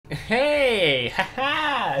Hey!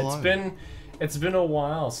 Haha! Hello. It's been a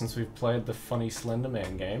while since we've played the funny Slender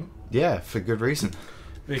Man game. Yeah, for good reason.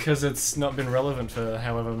 Because it's not been relevant for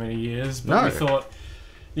however many years, but No. we thought,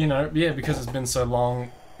 yeah, because it's been so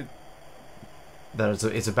long, That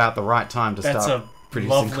it's about the right time to that's start a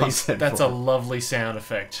producing content. that's for a lovely sound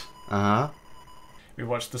effect. Uh-huh. We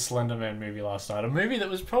watched the Slender Man movie last night, a movie that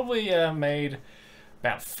was probably made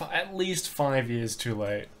about at least 5 years too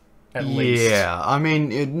late. At least. Yeah, I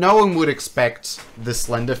mean, no one would expect the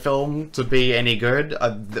Slender film to be any good.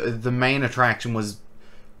 The main attraction was,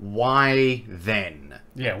 why then?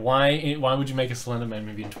 Yeah, why would you make a Slender Man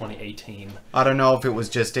movie in 2018? I don't know if it was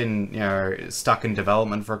just stuck in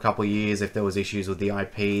development for a couple of years, if there was issues with the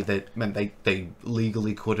IP that meant they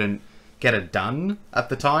legally couldn't get it done at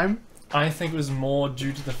the time. I think it was more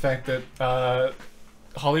due to the fact that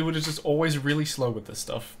Hollywood is just always really slow with this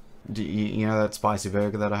stuff. You know that spicy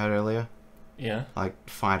burger that I had earlier? Yeah. I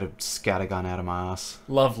fired a scattergun out of my ass.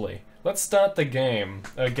 Lovely. Let's start the game.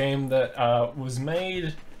 A game that was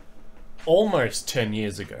made almost 10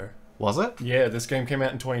 years ago. Was it? Yeah, this game came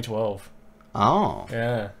out in 2012. Oh.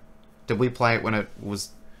 Yeah. Did we play it when it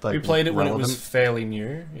was, like, We played it when it was relevant? fairly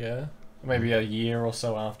new, yeah. Maybe a year or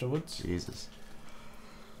so afterwards. Jesus.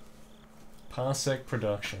 Parsec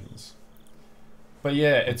Productions. But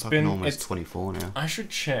yeah, it's been almost 24 now. I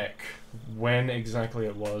should check when exactly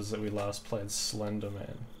it was that we last played Slender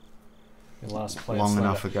Man. We last played Long Slender.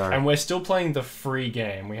 enough ago. And we're still playing the free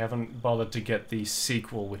game. We haven't bothered to get the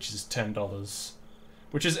sequel, which is $10.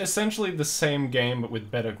 Which is essentially the same game, but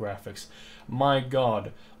with better graphics. My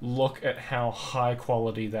god, look at how high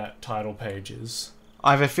quality that title page is.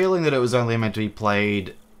 I have a feeling that it was only meant to be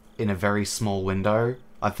played in a very small window.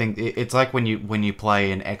 I think it's like when you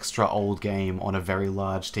play an extra old game on a very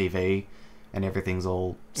large TV, and everything's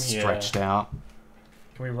all stretched out.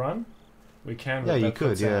 Can we run? We can. Yeah, but you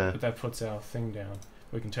could. Yeah. But that puts our thing down.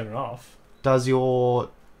 We can turn it off. Does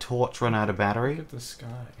your torch run out of battery? Look at the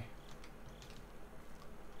sky.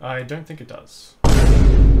 I don't think it does.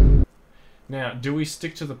 Now, do we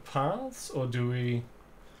stick to the paths, or do we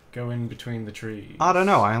go in between the trees? I don't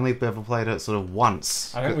know. I only ever played it sort of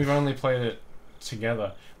once. I think we've only played it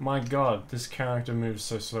together. My god, this character moves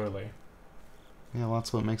so slowly. Yeah, well,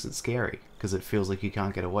 that's what makes it scary, because it feels like you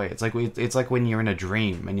can't get away. It's like when you're in a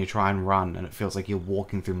dream and you try and run, and it feels like you're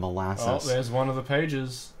walking through molasses. Oh, there's one of the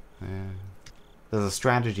pages. Yeah. There's a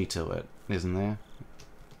strategy to it, isn't there?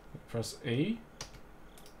 Press E?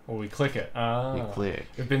 Or we click it. Ah. You click.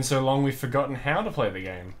 It's been so long we've forgotten how to play the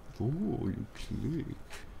game. Ooh, you click.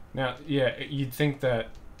 Now, yeah, you'd think that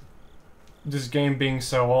this game being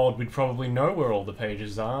so old, we'd probably know where all the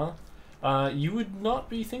pages are. You would not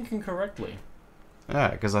be thinking correctly. Yeah,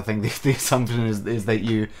 because I think the assumption is that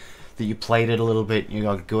you played it a little bit, you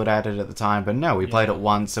got good at it at the time, but no, we played it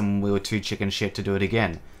once and we were too chicken shit to do it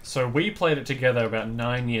again. So we played it together about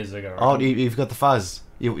 9 years ago. Oh, you've got the fuzz.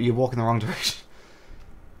 You're walking the wrong direction.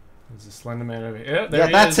 There's a Slender Man over here. Yeah, there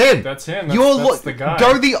he that's is. him. That's him. That's the guy.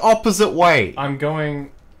 Go the opposite way.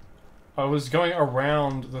 I was going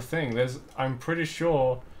around the thing. I'm pretty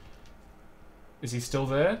sure. Is he still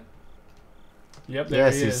there? Yep, there he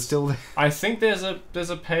is. Yes, he's still there. I think there's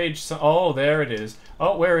a page. Oh, there it is.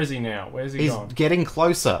 Oh, where is he now? Where's he gone? He's getting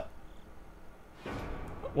closer.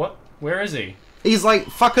 What? Where is he? He's like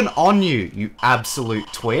fucking on you, you absolute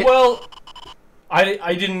twit. Well,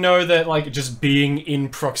 I didn't know that like just being in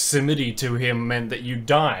proximity to him meant that you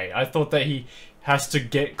die. I thought that he has to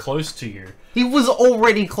get close to you. He was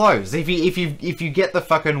already close. If you get the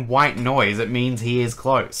fucking white noise, it means he is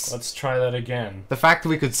close. Let's try that again. The fact that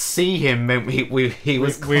we could see him meant he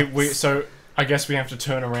was close. So I guess we have to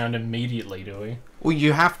turn around immediately, do we? Well,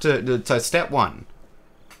 you have to. So step one.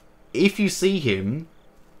 If you see him,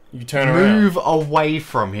 you turn around. Move away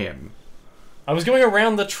from him. I was going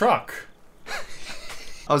around the truck.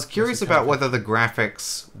 I was curious about whether the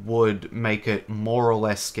graphics would make it more or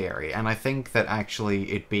less scary, and I think that actually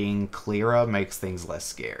it being clearer makes things less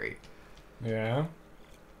scary. Yeah.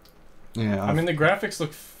 Yeah. I mean, the graphics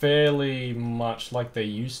look fairly much like they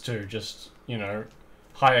used to, just,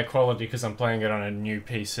 higher quality because I'm playing it on a new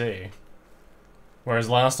PC. Whereas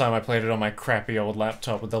last time I played it on my crappy old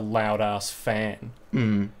laptop with a loud-ass fan.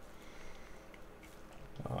 Hmm.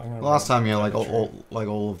 Last time, like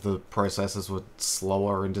all of the processors were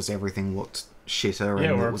slower and just everything looked shitter.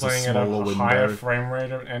 Yeah, and we're it was playing a at a smaller higher window. frame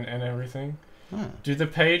rate and everything. Huh. Do the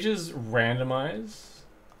pages randomize?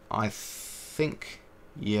 I think,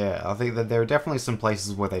 yeah. I think that there are definitely some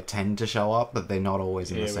places where they tend to show up, but they're not always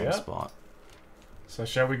in the same spot. So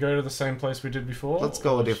shall we go to the same place we did before? Let's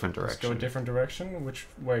go a different Let's direction. go a different direction? Which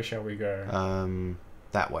way shall we go?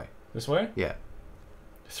 That way. This way? Yeah.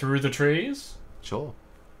 Through the trees? Sure.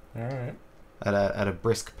 Alright. At a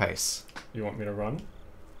brisk pace. You want me to run?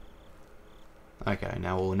 Okay,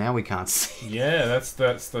 now we can't see. Yeah, that's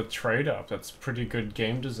the trade-up. That's pretty good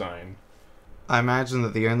game design. I imagine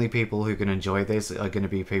that the only people who can enjoy this are going to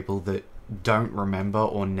be people that don't remember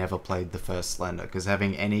or never played the first Slender, because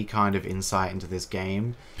having any kind of insight into this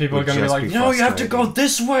game, people are going to be like, no, you have to go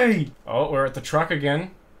this way. Oh, we're at the truck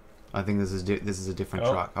again. I think this is a different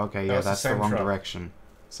truck. Okay, yeah, that's the wrong direction.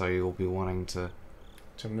 So you'll be wanting to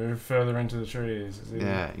move further into the trees.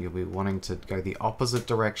 Yeah, you'll be wanting to go the opposite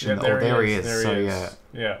direction. Yeah, there he is. There he is.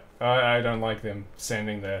 Yeah, I don't like them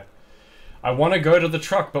standing there. I want to go to the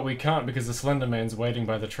truck, but we can't because the Slender Man's waiting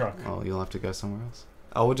by the truck. Oh, you'll have to go somewhere else.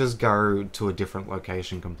 I will just go to a different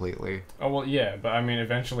location completely. Oh, well, yeah, but I mean,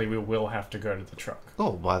 eventually we will have to go to the truck.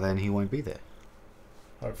 Oh, by then he won't be there.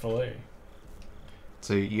 Hopefully.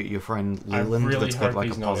 So your friend Leland, really that's got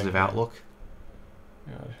like a positive outlook?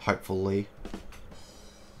 God. Hopefully.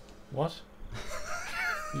 What?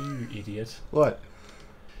 You idiot. What?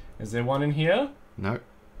 Is there one in here? No.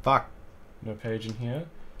 Fuck. No page in here?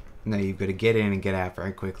 No, you've got to get in and get out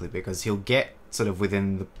very quickly because he'll get sort of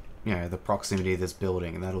within the, the proximity of this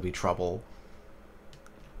building, and that'll be trouble.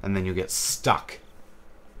 And then you'll get stuck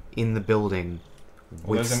in the building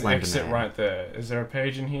with There's an Slender exit Man. right there. Is there a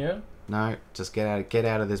page in here? No, just get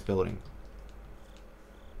out of this building.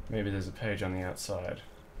 Maybe there's a page on the outside.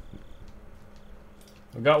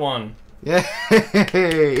 We got one. Yay!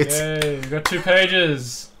 Yay! We got 2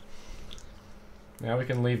 pages. Now we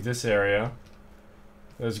can leave this area.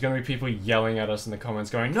 There's gonna be people yelling at us in the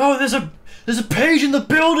comments, going, "No, there's a page in the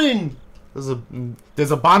building. There's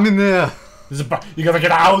a bomb in there. You gotta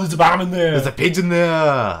get out. There's a bomb in there. There's a page in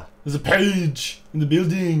there. There's a page in the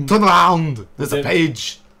building. Turn around. There's a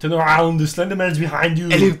page. Turn around. The Slender Man is behind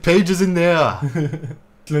you. Elliot Page is in there.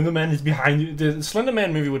 Slender Man is behind you. The Slender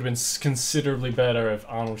Man movie would have been considerably better if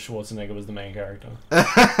Arnold Schwarzenegger was the main character.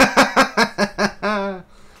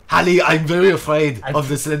 Hallie, I'm very afraid of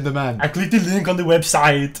the Slender Man. I clicked the link on the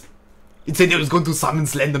website. It said it was going to summon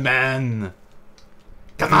Slender Man.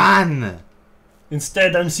 Come on.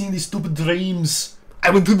 Instead, I'm seeing these stupid dreams. I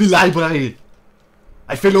went to the library.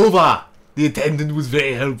 I fell over. The attendant was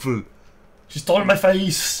very helpful. She stole my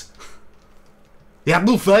face. He had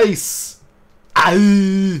no face.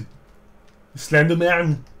 Aye. Slender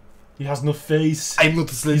Man. He has no face. I'm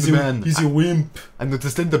not a Slender Man. He's a wimp. I'm not a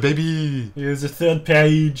Slender baby. Here's a 3rd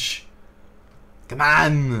page. Come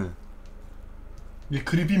on. The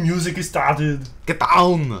creepy music is started. Get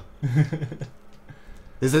down.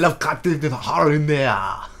 There's a Lovecraftian horror in there.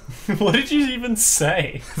 What did you even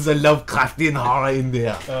say? There's a Lovecraftian horror in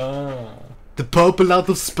there. The purple out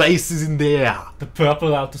of space is in there. The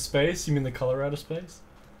purple out of space? You mean the color out of space?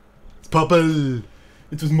 It's purple.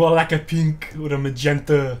 It was more like a pink or a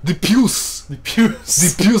magenta. The puce. The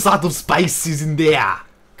puce. The puce out of space is in there.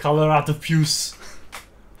 Color out of puce.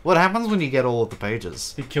 What happens when you get all of the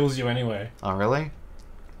pages? It kills you anyway. Oh, really?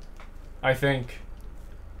 I think.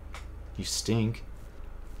 You stink.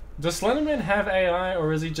 Does Slender Man have AI,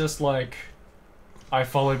 or is he just like, I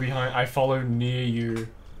follow near you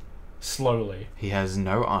slowly? He has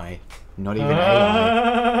no eye. Not even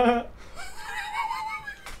AI.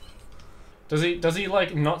 Does he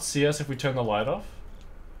like not see us if we turn the light off?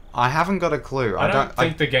 I haven't got a clue. I don't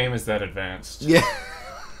think the game is that advanced. Yeah.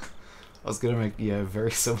 I was gonna make a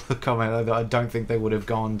very similar comment. I don't think they would have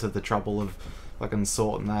gone to the trouble of fucking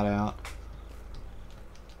sorting that out.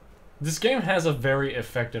 This game has a very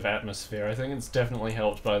effective atmosphere. I think it's definitely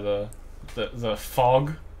helped by the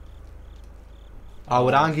fog. I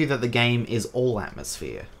would argue that the game is all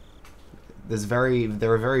atmosphere. There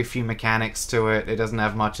are very few mechanics to it. It doesn't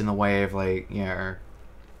have much in the way of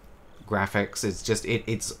graphics. It's just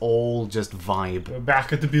it's all just vibe. We're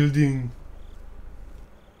back at the building.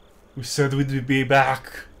 We said we'd be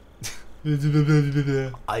back. I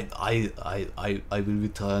will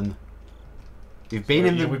return. You've been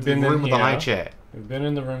in the room with the high chair. We've been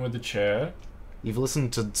in the room with the chair. You've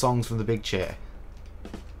listened to songs from the big chair.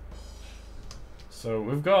 So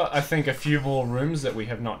we've got, I think, a few more rooms that we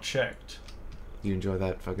have not checked. You enjoy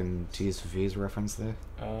that fucking Tears for Fears reference there?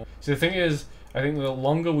 So the thing is, I think the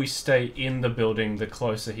longer we stay in the building, the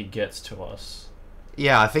closer he gets to us.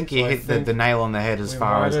 Yeah, I think you hit the nail on the head as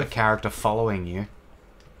far as a character following you.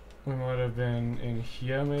 We might have been in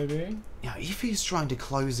here, maybe? Now, if he's trying to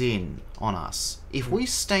close in on us, if we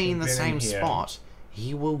stay in the same spot,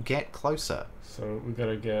 he will get closer. So we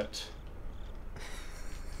gotta get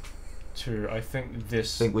to, I think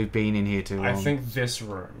this... I think we've been in here too long. I think this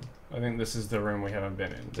room. I think this is the room we haven't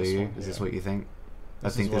been in. Do you? Is this what you think? I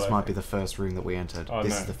think this might be the first room that we entered. Oh,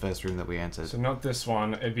 this no. is the first room that we entered. So not this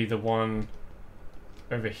one, it'd be the one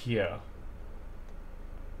over here.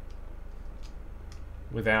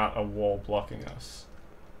 Without a wall blocking us.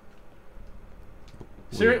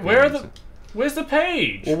 Where's the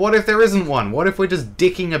page? Well, what if there isn't one? What if we're just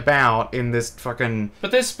dicking about in this fucking...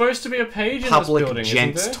 But there's supposed to be a page in public this building,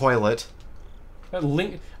 gents isn't there? toilet.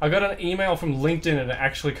 I got an email from LinkedIn and it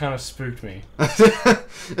actually kind of spooked me.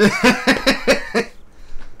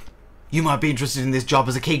 You might be interested in this job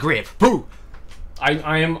as a key grip. Boo!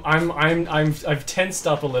 I've tensed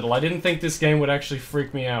up a little. I didn't think this game would actually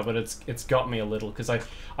freak me out, but it's got me a little because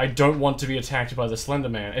I don't want to be attacked by the Slender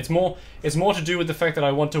Man. It's more to do with the fact that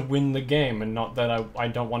I want to win the game and not that I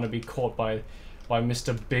don't want to be caught by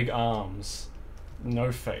Mr. Big Arms.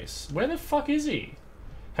 No Face. Where the fuck is he?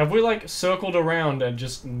 Have we like circled around and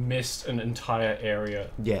just missed an entire area?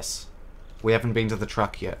 Yes. We haven't been to the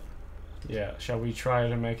truck yet. Yeah, shall we try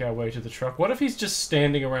to make our way to the truck? What if he's just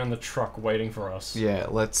standing around the truck waiting for us? Yeah,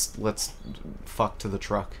 let's fuck to the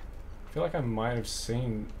truck. I feel like I might have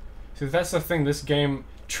seen... See, that's the thing, this game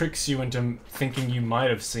tricks you into thinking you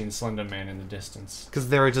might have seen Slender Man in the distance. Because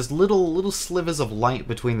there are just little slivers of light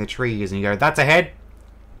between the trees, and you go, that's a head!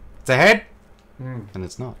 It's a head! And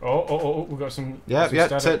it's not. Oh, we've got some... Yeah,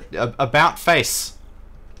 about face.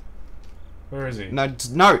 Where is he? No,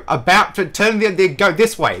 about to turn go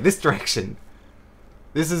this way, this direction.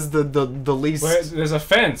 This is the least. There's a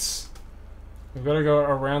fence. We've got to go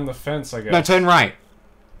around the fence, I guess. No, turn right.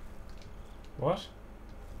 What?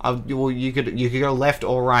 Well, you could go left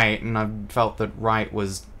or right, and I felt that right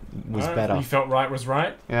was better. You felt right was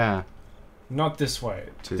right? Yeah. Not this way.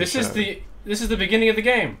 This is the the beginning of the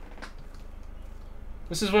game.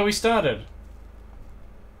 This is where we started.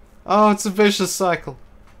 Oh, it's a vicious cycle.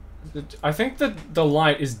 I think that the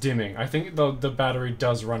light is dimming. I think the battery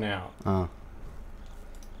does run out. Oh.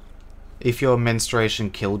 If your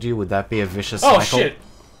menstruation killed you, would that be a vicious cycle? Oh shit!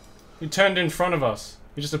 He turned in front of us.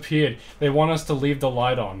 He just appeared. They want us to leave the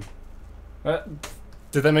light on.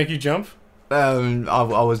 Did that make you jump? I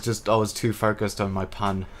was too focused on my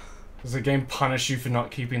pun. Does the game punish you for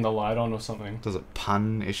not keeping the light on or something? Does it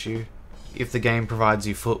punish you? If the game provides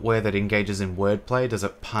you footwear that engages in wordplay, does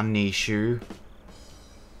it punish you?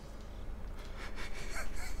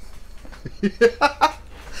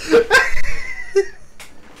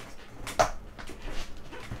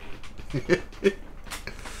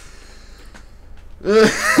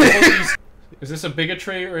 Is this a bigger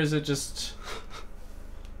tree or is it just...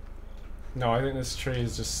 No, I think this tree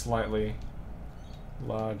is just slightly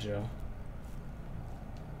larger.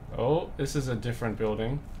 Oh, this is a different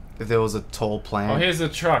building. If there was a tall plant... Oh, here's the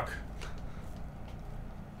truck.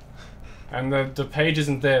 And the page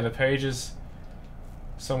isn't there, the page is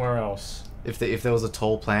somewhere else. If there was a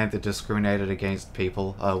tall plant that discriminated against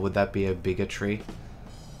people, would that be a bigger tree?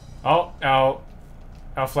 Oh,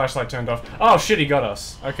 our flashlight turned off. Oh shit, he got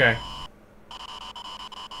us. Okay.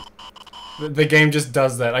 The game just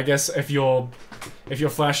does that. I guess if your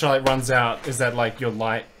flashlight runs out, is that like your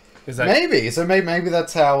light? Is that maybe? So maybe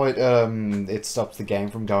that's how it stops the game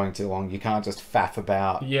from going too long. You can't just faff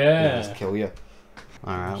about. Yeah. It'll just kill you.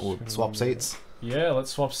 All right, we'll swap seats. Yeah,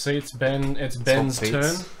 let's swap seats. Ben, it's Ben's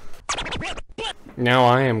turn. Now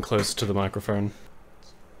I am close to the microphone.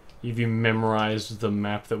 Have you memorized the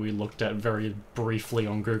map that we looked at very briefly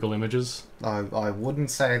on Google Images? I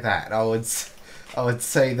wouldn't say that. I would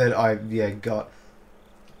say that I got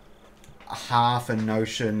half a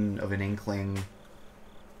notion of an inkling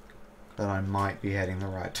that I might be heading the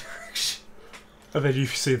right direction. And then you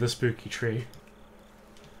see the spooky tree.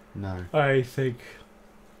 No. I think...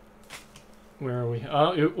 Where are we?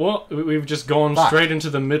 Well, we've just gone Fuck. straight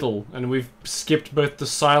into the middle, and we've skipped both the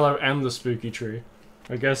silo and the spooky tree.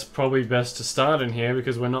 I guess probably best to start in here,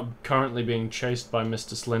 because we're not currently being chased by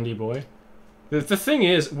Mr. Slendy Boy. The thing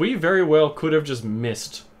is, we very well could have just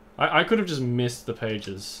missed. I could have just missed the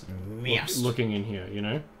pages. Looking in here, you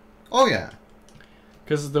know? Oh yeah.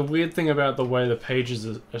 Because the weird thing about the way the pages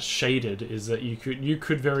are shaded is that you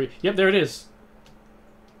could very... Yep, there it is.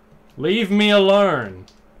 Leave me alone.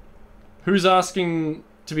 Who's asking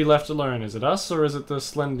to be left alone? Is it us or is it the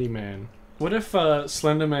Slendy Man? What if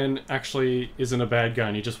Slender Man actually isn't a bad guy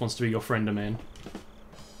and he just wants to be your friender man?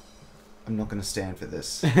 I'm not going to stand for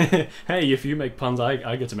this. Hey, if you make puns,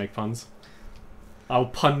 I get to make puns. I'll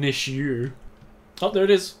punish you. Oh, there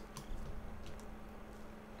it is.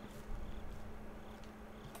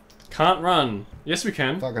 Can't run. Yes, we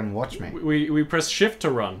can. Fucking watch me. We press shift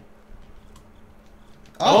to run.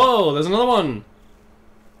 Oh, there's another one.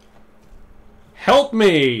 Help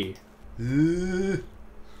me!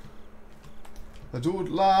 I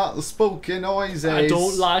don't like the spooky noises. I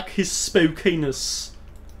don't like his spookiness.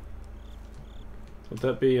 Would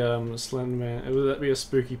that be Slender Man? Would that be a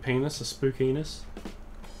spooky penis? A spookiness?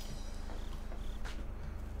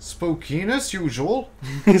 Spookiness usual.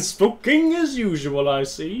 Spooking as usual, I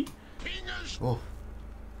see. Oh.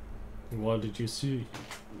 What did you see?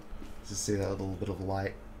 Just see that little bit of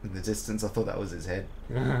light in the distance. I thought that was his head.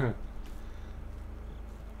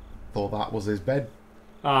 Thought that was his bed.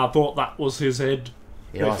 I thought that was his head.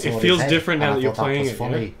 Yeah, it feels different now that you're playing it.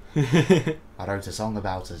 Funny. Yeah? I wrote a song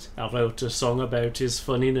about it. I wrote a song about his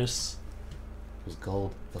funniness. It was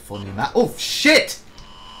called The Funny Man. Oh, shit!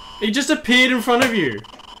 He just appeared in front of you.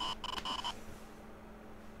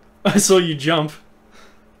 I saw you jump.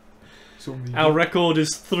 Our record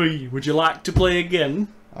is 3. Would you like to play again?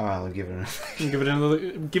 Alright, I'll give Give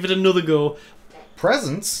it another go.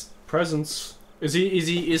 Presents? Presents.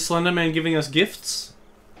 Is Slender Man giving us gifts?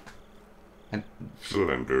 And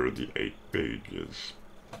Slender the 8 pages.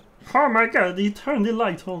 Oh my god, he turned the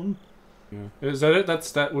light on. Yeah. Is that it?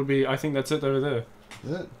 That would be, I think that's it over there.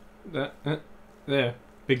 is it? There.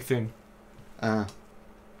 Big thing.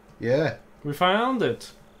 Yeah. We found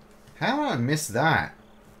it. How did I miss that?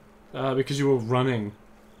 Because you were running.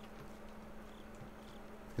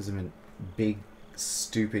 Because I'm a big,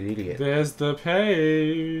 stupid idiot. There's the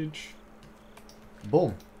page.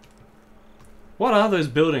 Boom. What are those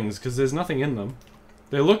buildings? Because there's nothing in them.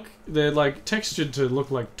 They're like textured to look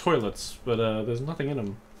like toilets, but there's nothing in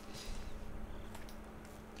them.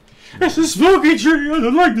 It's a spooky tree! I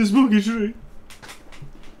don't like the spooky tree!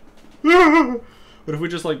 What if we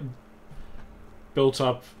just like built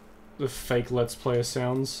up the fake Let's Player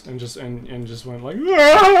sounds and just went like,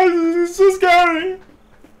 ah, this is so scary!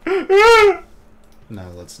 No,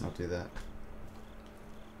 let's not do that.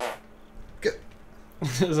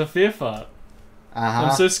 There's a fear fart. Uh-huh.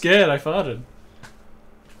 I'm so scared I farted.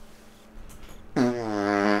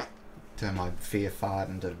 Turn my fear fart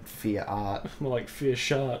into fear art. More like fear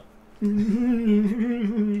shot.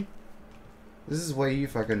 This is where you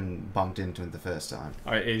fucking bumped into it the first time.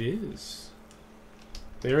 It is.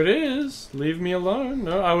 There it is. Leave me alone.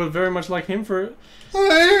 No, I would very much like him for him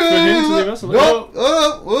to leave us alone.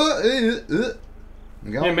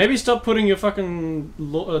 Yeah, maybe stop putting your fucking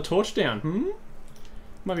torch down.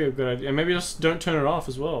 Might be a good idea. And maybe just don't turn it off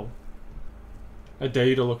as well. I dare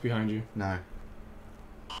you to look behind you. No.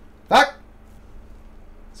 Fuck!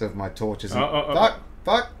 So if my torch isn't...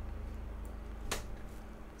 Fuck!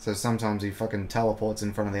 So sometimes he fucking teleports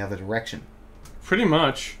in front of the other direction. Pretty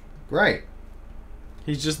much. Great.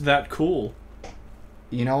 He's just that cool.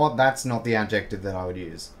 You know what? That's not the adjective that I would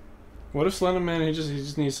use. What if Slender Man, he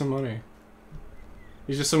just needs some money?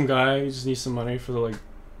 He's just some guy, he just needs some money for the, like,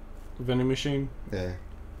 vending machine? Yeah.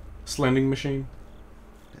 Slending machine?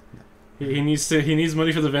 He needs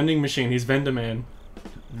money for the vending machine. He's Vendor Man.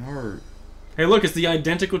 No. Hey, look, it's the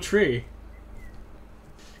identical tree.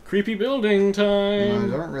 Creepy building time.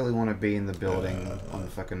 No, I don't really want to be in the building on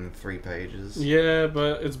fucking 3 pages. Yeah,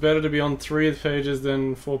 but it's better to be on 3 pages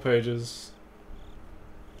than 4 pages.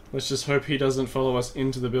 Let's just hope he doesn't follow us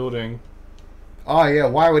into the building. Oh yeah,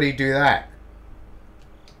 why would he do that?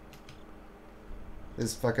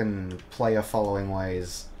 There's fucking player following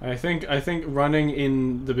ways. I think running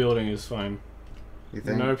in the building is fine. You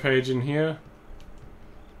think? No page in here.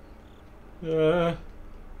 Ah!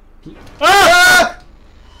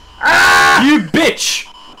 You bitch!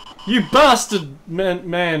 You bastard,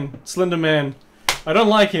 man, Slender Man. I don't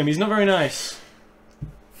like him. He's not very nice.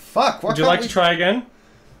 Fuck! Would you like to try again?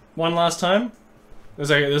 One last time? This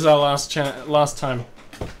is our last time.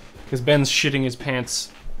 Because Ben's shitting his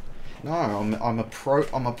pants. No, I'm a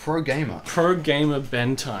pro gamer. Pro gamer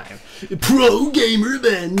Ben time. Pro gamer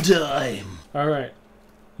Ben time. All right,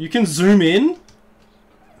 you can zoom in.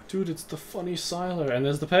 Dude, it's the funny silo, and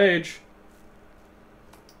there's the page.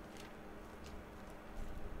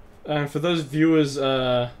 And for those viewers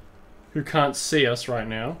who can't see us right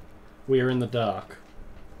now, we are in the dark.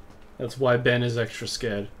 That's why Ben is extra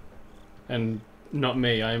scared, and not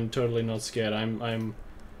me. I'm totally not scared. I'm.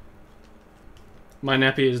 My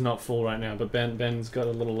nappy is not full right now, but Ben's got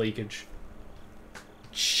a little leakage.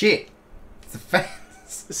 Shit! It's a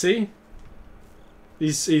fence. See?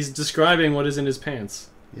 He's describing what is in his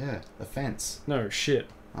pants. Yeah, a fence. No, shit.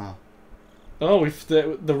 Oh. Oh, if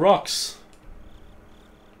the rocks.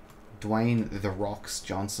 Dwayne The Rocks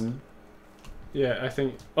Johnson. Yeah, I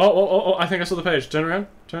think... Oh, I think I saw the page. Turn around.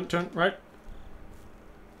 Turn, right.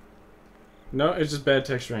 No, it's just bad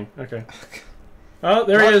texturing. Okay. Oh,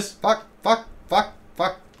 there he is. Fuck.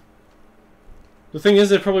 The thing is,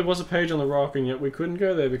 there probably was a page on the rock, and yet we couldn't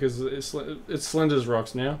go there because it's Slender's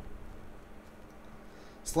rocks now.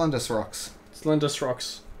 Slender rocks. Slender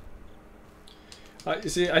rocks. You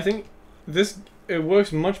see, I think it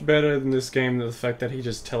works much better in this game than the fact that he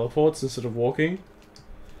just teleports instead of walking.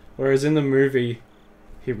 Whereas in the movie,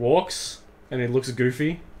 he walks and he looks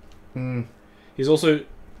goofy. Hmm. He's also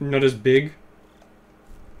not as big.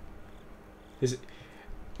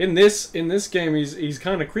 In this game, he's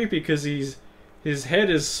kind of creepy because his head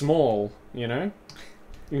is small, you know,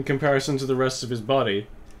 in comparison to the rest of his body.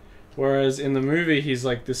 Whereas in the movie, he's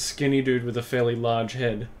like this skinny dude with a fairly large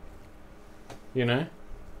head. You know?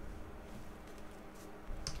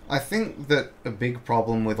 I think that a big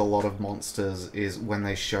problem with a lot of monsters is when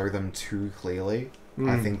they show them too clearly.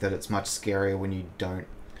 I think that it's much scarier when you don't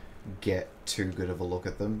get too good of a look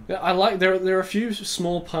at them. Yeah, I like there are a few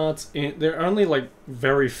small parts in there are only like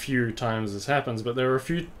very few times this happens, but there are a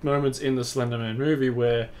few moments in the Slender Man movie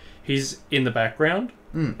where he's in the background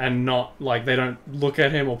and not like they don't look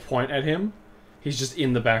at him or point at him. He's just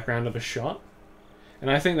in the background of a shot. And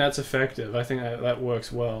I think that's effective. I think that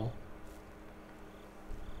works well.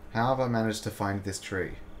 How have I managed to find this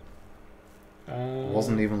tree?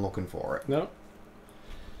 Wasn't even looking for it. No.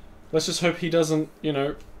 Let's just hope he doesn't, you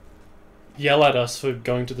know, yell at us for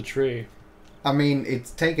going to the tree. I mean,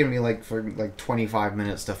 it's taken me like 25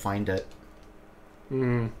 minutes to find it.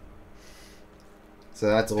 Hmm. So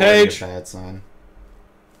that's already Page. a bad sign.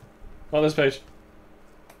 Oh, this page.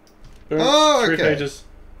 Boom. Oh, Three okay. pages.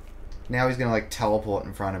 Now he's gonna like teleport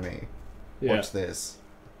in front of me. Yeah. Watch this.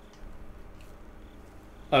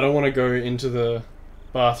 I don't want to go into the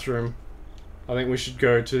bathroom. I think we should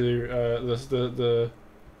go to the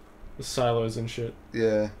silos and shit.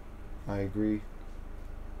 Yeah, I agree.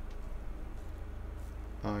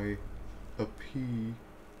 I pee.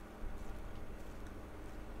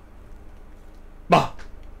 Bah!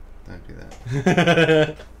 Don't do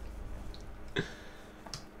that.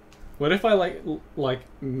 What if I like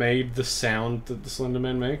made the sound that the Slender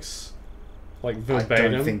Man makes, like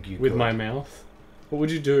verbatim think you with could. my mouth? What would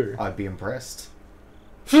you do? I'd be impressed.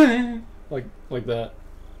 like that.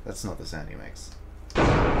 That's not the sound he makes.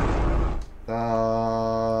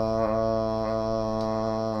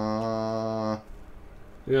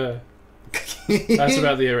 Yeah. That's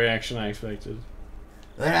about the reaction I expected.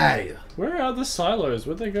 Where are you? Where are the silos?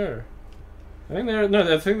 Where'd they go? I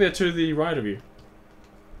think they're to the right of you.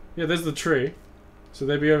 Yeah, there's the tree. So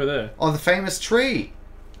they'd be over there. Oh, the famous tree!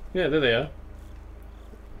 Yeah, there they are.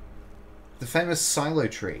 The famous silo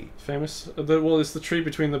tree. Famous. Well, it's the tree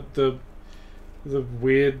between the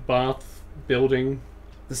weird bath building.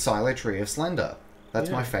 The silo tree of Slender. That's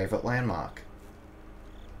Yeah. my favourite landmark.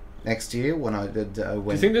 Next year, when I did... Do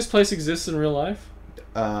you think this place exists in real life?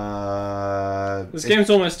 This it- game's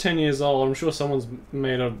almost 10 years old. I'm sure someone's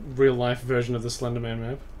made a real-life version of the Slender Man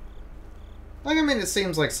map. Like, I mean, it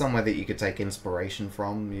seems like somewhere that you could take inspiration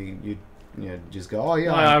from. You know, just go, oh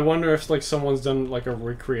yeah. I wonder if like someone's done like a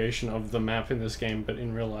recreation of the map in this game, but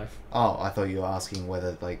in real life. Oh, I thought you were asking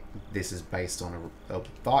whether like this is based on a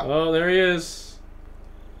thought. Oh, there he is.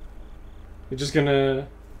 You're just gonna...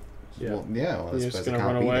 Yeah. Well, yeah. Well, I You're just suppose it gonna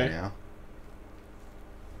can't run be away. there now.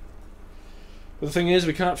 But the thing is,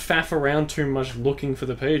 we can't faff around too much looking for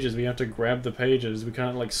the pages. We have to grab the pages. We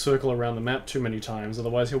can't like circle around the map too many times,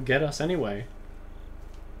 otherwise he'll get us anyway.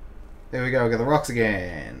 There we go. Get the rocks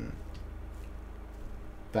again.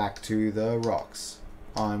 Back to the rocks.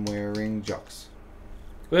 I'm wearing jocks.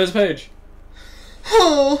 There's a page.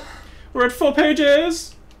 Oh, We're at 4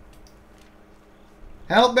 pages!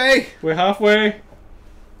 help me! We're halfway.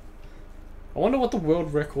 I wonder what the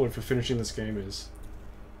world record for finishing this game is.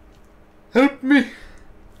 Help me!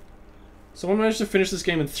 Someone managed to finish this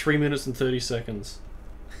game in 3 minutes and 30 seconds.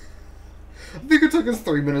 I think it took us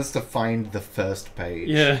 3 minutes to find the first page.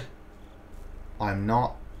 Yeah. I'm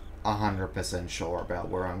not 100% sure about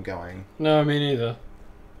where I'm going. No, me neither.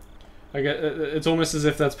 I get it's almost as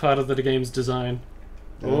if that's part of the game's design.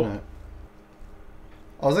 I don't know.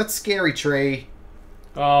 Oh, is that scary tree?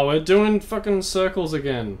 Oh, we're doing fucking circles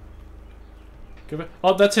again.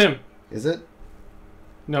 Oh, that's him. Is it?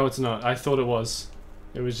 No, it's not. I thought it was.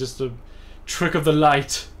 It was just a trick of the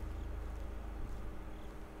light.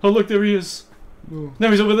 Oh, look, there he is. No.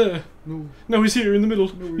 Now he's over there. No. Now he's here in the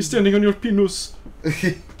middle. No, He's standing on your penis.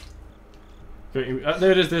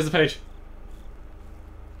 There it is. There's the page.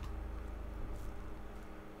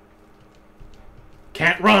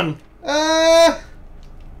 Can't run.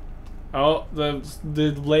 Oh,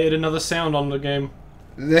 they layered another sound on the game.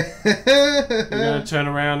 We're gonna turn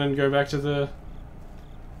around and go back to the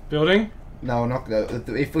building. No, not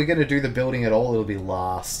if we're gonna do the building at all, it'll be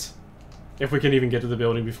last. If we can even get to the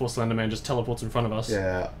building before Slender Man just teleports in front of us.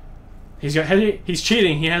 Yeah. He's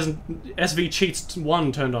cheating. He has SV Cheats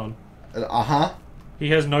 1 turned on. Uh-huh. He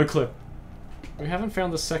has no clip. We haven't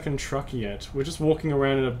found the second truck yet. We're just walking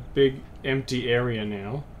around in a big, empty area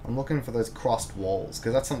now. I'm looking for those crossed walls,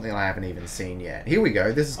 because that's something I haven't even seen yet. Here we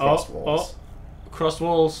go, this is crossed walls. Crossed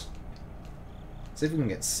walls. See if we can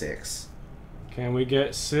get 6. Can we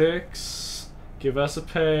get 6? Give us a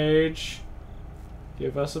page.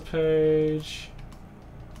 Give us a page.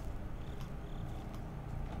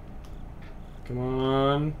 Come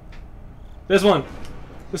on. There's one.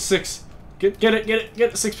 There's 6. Get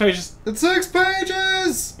the 6 pages. It's 6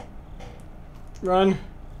 pages! Run.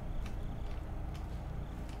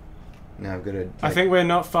 Now I've got to... I think we're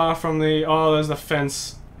not far from the... Oh, there's the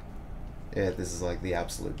fence. Yeah, this is like the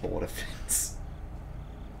absolute border fence.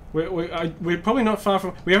 We're probably not far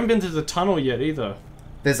from... We haven't been to the tunnel yet either.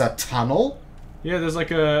 There's a tunnel? Yeah, there's like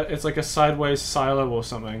a... It's like a sideways silo or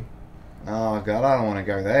something. Oh god, I don't want to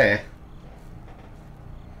go there.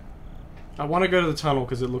 I want to go to the tunnel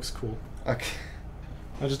because it looks cool. Okay.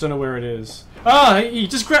 I just don't know where it is. Ah, he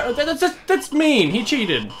just grabbed... That's mean! He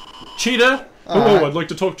cheated! Cheater! Hello, I'd like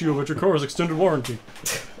to talk to you about your car's extended warranty.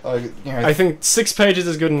 I think 6 pages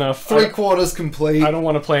is good enough. 3/4 complete. I don't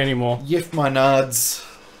want to play anymore. Yiff my nuds.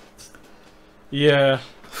 Yeah.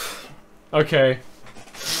 Okay.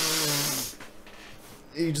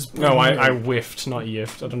 You just... No, I whiffed, not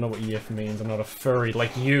yiffed. I don't know what yiff means. I'm not a furry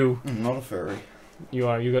like you. I'm not a furry. You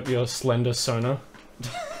are. You got your slender sonar.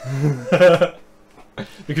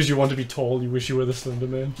 Because you want to be tall, you wish you were the Slender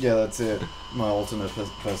Man. Yeah, that's it. My ultimate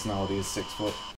personality is 6 foot.